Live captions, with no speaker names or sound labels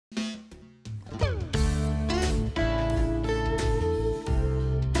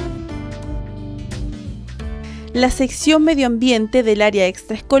La sección Medio Ambiente del Área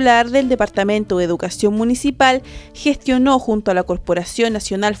Extraescolar del Departamento de Educación Municipal gestionó junto a la Corporación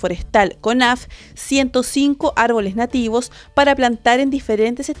Nacional Forestal, Conaf, 105 árboles nativos para plantar en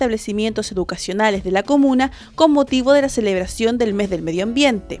diferentes establecimientos educacionales de la comuna con motivo de la celebración del mes del medio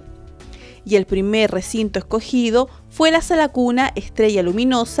ambiente. Y el primer recinto escogido fue la Sala Cuna Estrella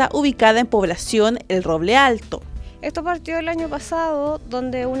Luminosa, ubicada en Población El Roble Alto. Esto partió el año pasado,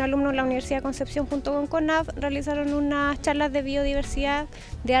 donde un alumno de la Universidad de Concepción junto con Conaf realizaron unas charlas de biodiversidad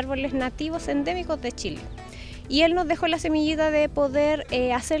de árboles nativos endémicos de Chile. Y él nos dejó la semillita de poder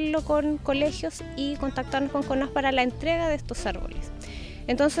hacerlo con colegios y contactarnos con Conaf para la entrega de estos árboles.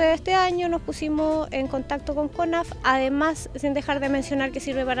 Entonces este año nos pusimos en contacto con Conaf, además sin dejar de mencionar que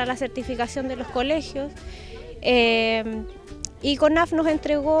sirve para la certificación de los colegios. Y Conaf nos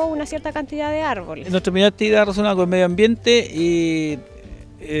entregó una cierta cantidad de árboles. Nuestra primera actividad relacionada con el medio ambiente y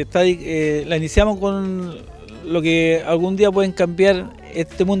la iniciamos con lo que algún día pueden cambiar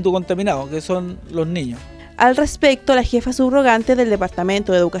este mundo contaminado, que son los niños. Al respecto, la jefa subrogante del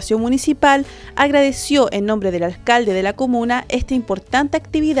Departamento de Educación Municipal agradeció en nombre del alcalde de la comuna esta importante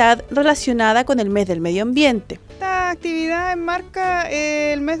actividad relacionada con el mes del medio ambiente. Esta actividad enmarca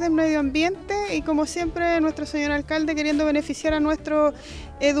el mes del medio ambiente y, como siempre, nuestro señor alcalde queriendo beneficiar a nuestros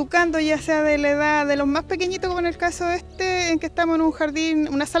educandos, ya sea de la edad de los más pequeñitos, como en el caso en que estamos en un jardín,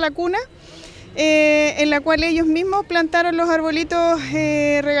 una sala cuna, en la cual ellos mismos plantaron los arbolitos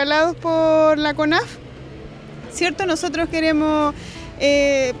regalados por la Conaf. ¿Cierto? Nosotros queremos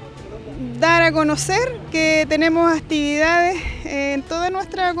dar a conocer que tenemos actividades en toda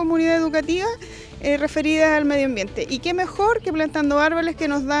nuestra comunidad educativa referidas al medio ambiente. Y qué mejor que plantando árboles que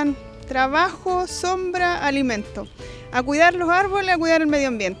nos dan trabajo, sombra, alimento. A cuidar los árboles, a cuidar el medio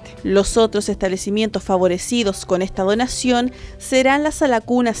ambiente. Los otros establecimientos favorecidos con esta donación serán la Sala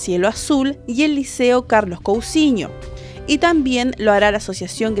Cuna Cielo Azul y el Liceo Carlos Cousiño. Y también lo hará la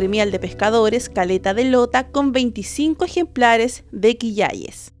Asociación Gremial de Pescadores Caleta de Lota con 25 ejemplares de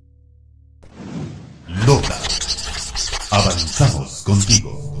quillayes. Lota. Avanzamos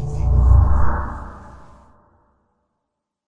contigo.